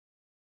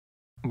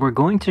We're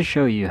going to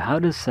show you how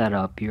to set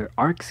up your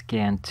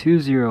Arkscan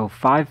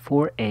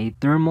 2054A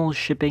thermal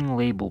shipping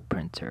label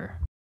printer.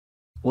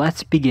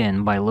 Let's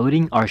begin by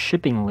loading our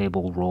shipping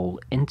label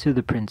roll into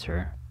the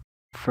printer.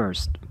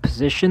 First,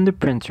 position the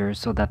printer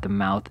so that the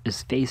mouth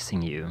is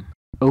facing you.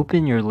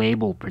 Open your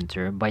label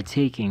printer by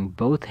taking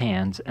both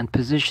hands and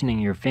positioning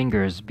your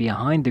fingers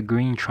behind the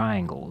green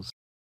triangles.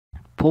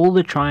 Pull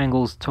the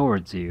triangles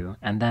towards you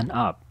and then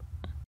up.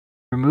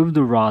 Remove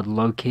the rod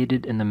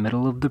located in the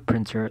middle of the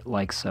printer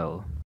like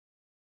so.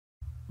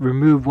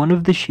 Remove one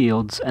of the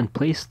shields and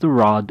place the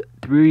rod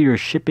through your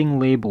shipping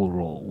label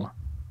roll.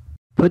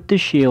 Put the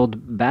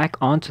shield back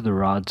onto the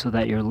rod so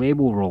that your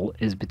label roll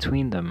is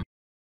between them.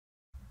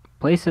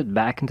 Place it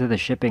back into the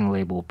shipping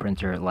label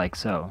printer like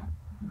so.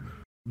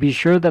 Be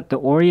sure that the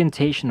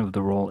orientation of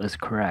the roll is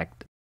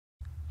correct.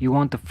 You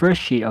want the first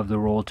sheet of the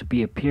roll to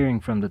be appearing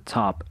from the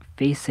top,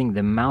 facing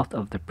the mouth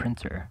of the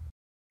printer.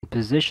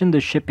 Position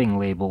the shipping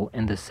label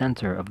in the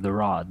center of the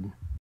rod.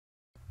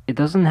 It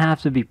doesn't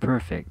have to be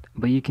perfect,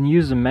 but you can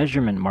use the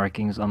measurement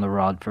markings on the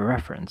rod for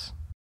reference.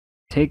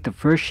 Take the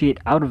first sheet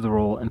out of the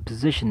roll and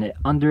position it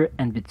under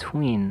and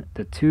between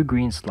the two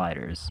green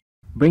sliders.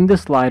 Bring the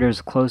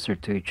sliders closer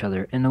to each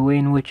other in a way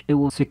in which it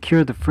will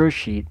secure the first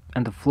sheet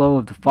and the flow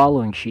of the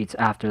following sheets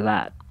after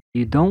that.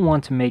 You don't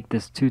want to make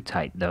this too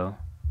tight though.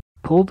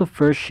 Pull the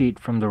first sheet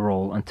from the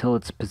roll until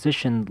it's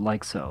positioned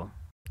like so.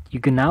 You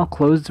can now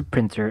close the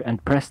printer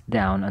and press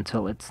down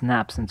until it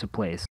snaps into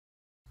place.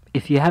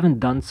 If you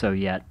haven't done so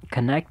yet,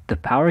 connect the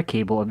power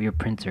cable of your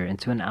printer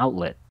into an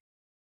outlet.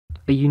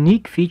 A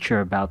unique feature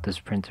about this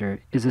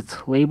printer is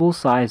its label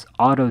size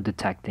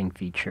auto-detecting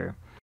feature.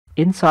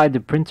 Inside the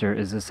printer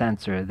is a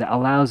sensor that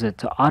allows it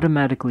to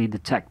automatically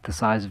detect the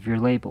size of your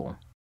label.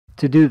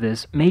 To do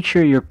this, make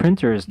sure your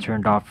printer is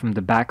turned off from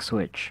the back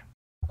switch.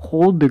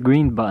 Hold the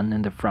green button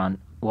in the front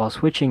while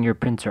switching your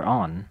printer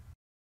on.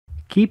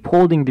 Keep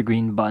holding the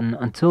green button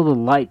until the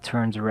light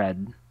turns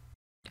red.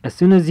 As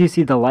soon as you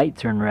see the light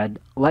turn red,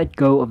 let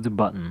go of the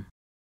button.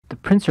 The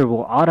printer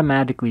will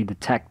automatically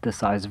detect the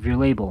size of your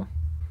label.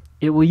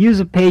 It will use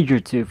a page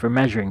or two for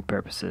measuring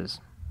purposes.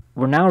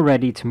 We're now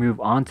ready to move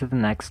on to the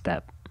next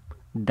step,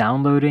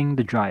 downloading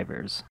the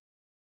drivers.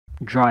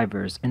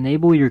 Drivers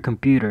enable your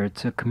computer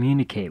to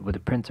communicate with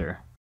the printer.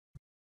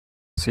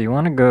 So you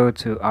want to go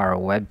to our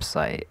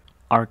website,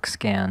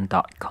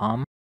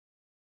 arkscan.com,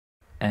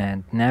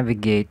 and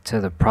navigate to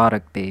the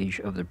product page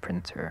of the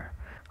printer.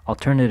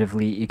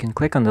 Alternatively, you can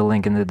click on the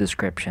link in the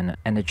description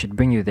and it should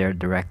bring you there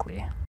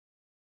directly.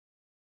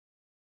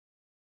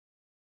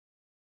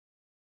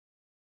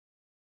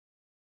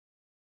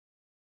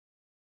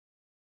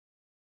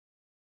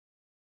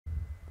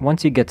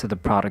 Once you get to the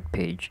product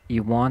page,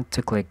 you want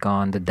to click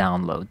on the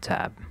download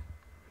tab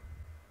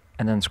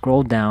and then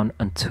scroll down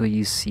until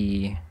you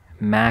see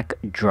Mac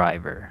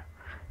driver.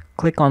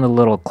 Click on the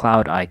little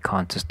cloud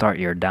icon to start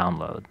your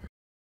download.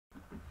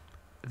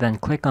 Then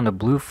click on the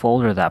blue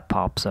folder that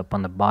pops up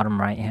on the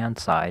bottom right hand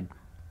side.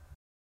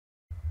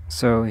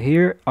 So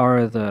here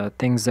are the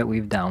things that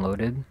we've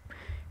downloaded,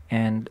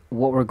 and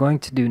what we're going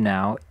to do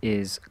now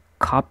is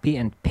copy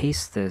and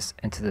paste this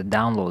into the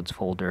downloads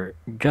folder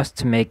just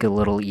to make it a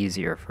little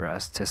easier for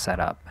us to set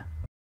up.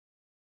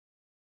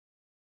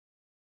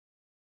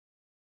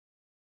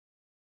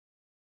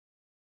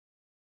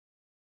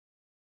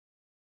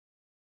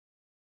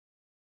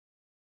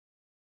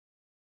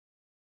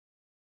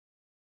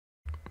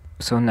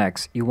 So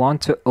next, you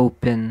want to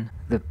open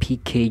the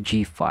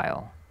PKG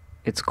file.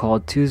 It's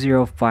called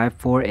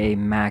 2054A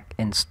Mac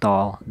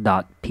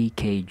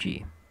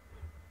install.pkg.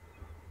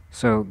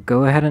 So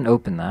go ahead and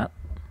open that.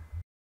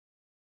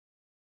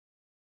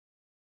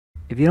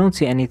 If you don't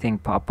see anything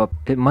pop up,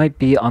 it might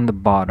be on the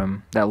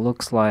bottom that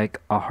looks like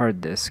a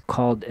hard disk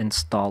called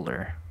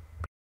installer.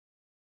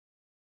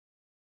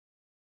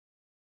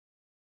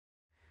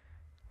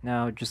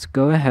 Now just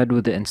go ahead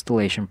with the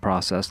installation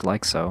process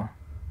like so.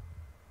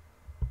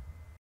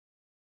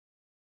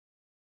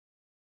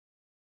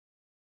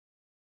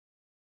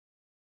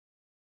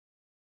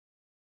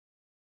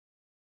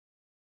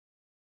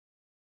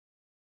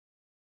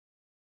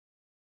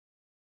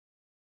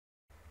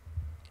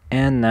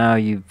 And now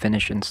you've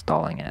finished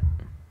installing it.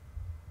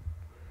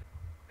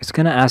 It's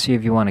going to ask you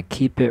if you want to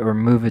keep it or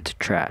move it to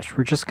trash.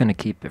 We're just going to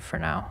keep it for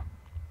now.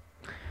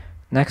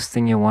 Next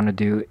thing you want to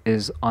do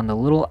is on the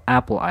little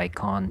Apple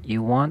icon,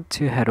 you want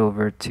to head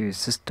over to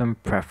System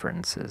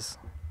Preferences.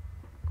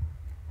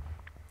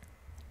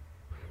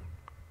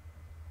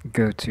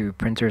 Go to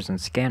Printers and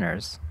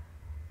Scanners.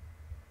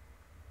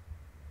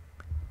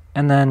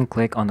 And then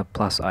click on the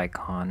plus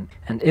icon.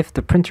 And if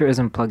the printer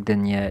isn't plugged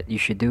in yet, you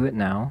should do it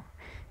now.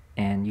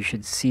 And you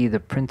should see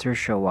the printer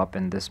show up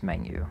in this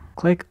menu.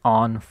 Click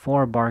on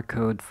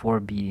 4barcode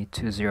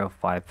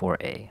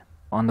 4B2054A.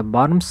 On the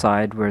bottom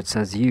side where it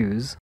says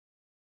Use,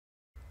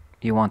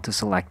 you want to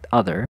select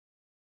Other,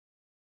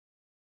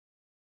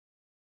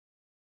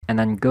 and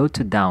then go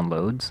to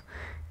Downloads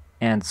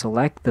and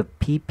select the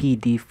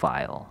PPD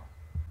file.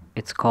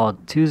 It's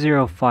called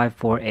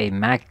 2054A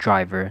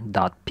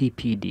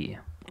MacDriver.ppd.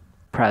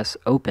 Press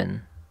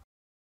Open.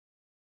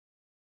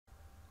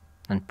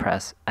 and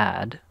press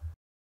Add.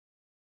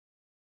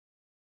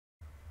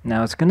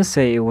 Now it's going to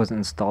say it was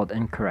installed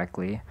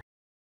incorrectly.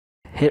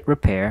 Hit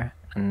Repair,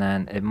 and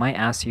then it might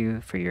ask you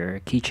for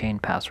your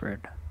keychain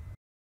password.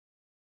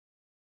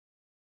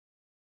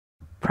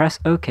 Press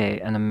OK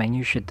and the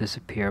menu should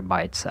disappear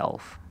by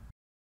itself.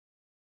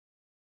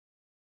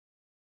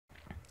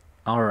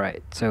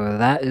 Alright, so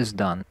that is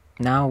done.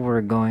 Now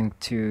we're going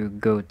to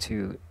go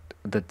to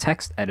the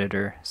text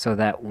editor so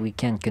that we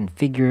can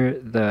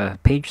configure the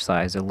page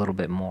size a little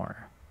bit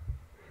more.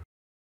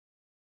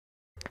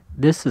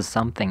 This is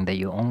something that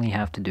you only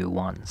have to do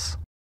once.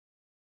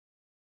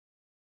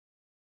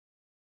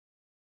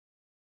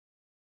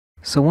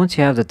 So once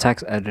you have the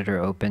text editor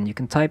open, you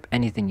can type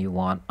anything you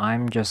want.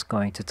 I'm just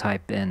going to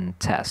type in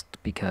test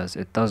because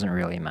it doesn't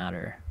really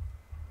matter.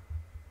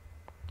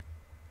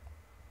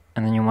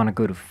 And then you want to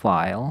go to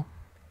File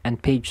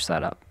and Page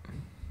Setup.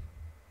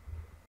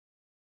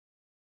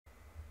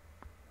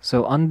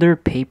 So under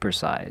paper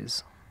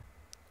size,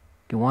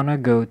 you want to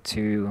go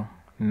to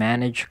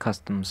Manage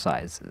Custom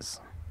Sizes.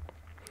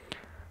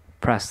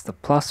 Press the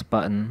plus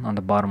button on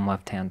the bottom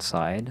left hand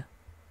side,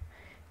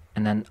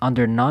 and then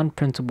under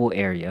non-printable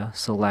area,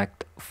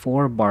 select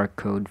 4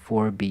 barcode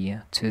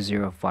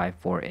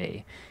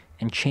 4B2054A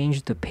and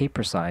change the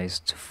paper size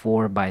to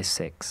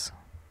 4x6.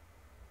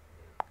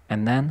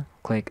 And then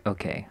click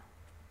OK.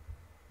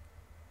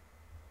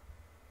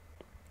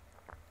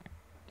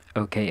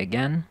 OK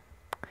again.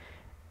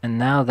 And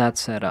now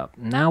that's set up.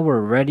 Now we're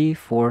ready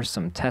for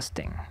some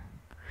testing.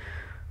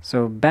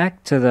 So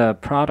back to the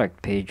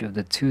product page of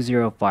the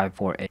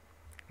 2054A.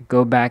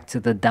 Go back to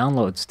the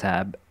Downloads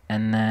tab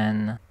and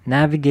then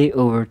navigate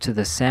over to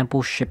the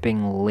sample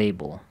shipping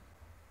label.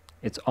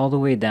 It's all the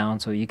way down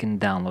so you can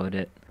download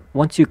it.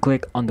 Once you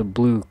click on the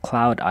blue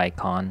cloud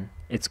icon,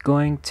 it's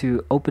going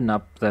to open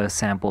up the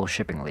sample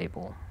shipping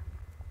label.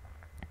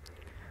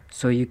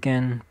 So you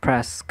can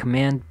press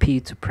Command P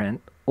to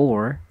print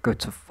or go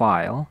to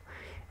File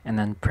and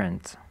then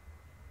Print.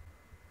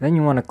 Then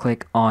you want to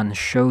click on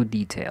Show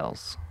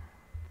Details.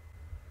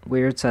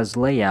 Where it says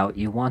Layout,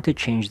 you want to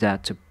change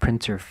that to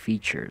Printer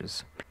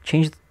Features.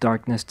 Change the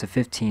darkness to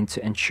 15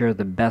 to ensure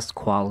the best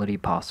quality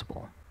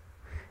possible.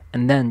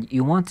 And then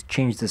you want to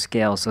change the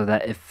scale so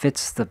that it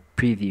fits the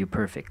preview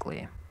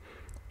perfectly.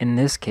 In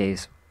this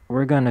case,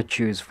 we're going to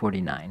choose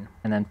 49.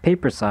 And then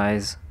paper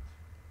size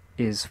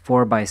is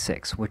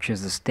 4x6, which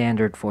is the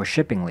standard for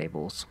shipping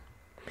labels.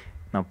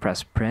 Now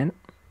press Print,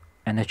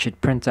 and it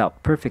should print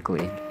out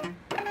perfectly,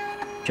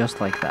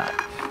 just like that.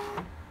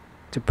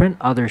 To print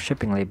other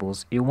shipping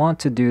labels, you want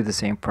to do the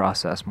same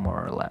process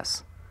more or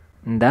less.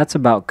 And that's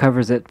about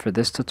covers it for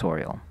this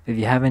tutorial. If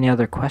you have any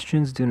other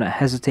questions, do not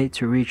hesitate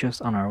to reach us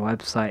on our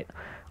website,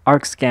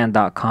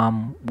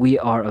 arkscan.com. We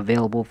are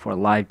available for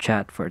live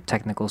chat for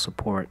technical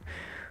support.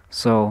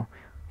 So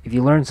if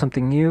you learned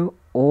something new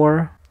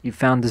or you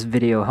found this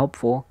video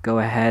helpful, go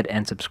ahead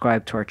and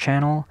subscribe to our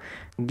channel.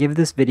 Give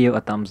this video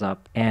a thumbs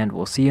up, and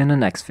we'll see you in the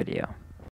next video.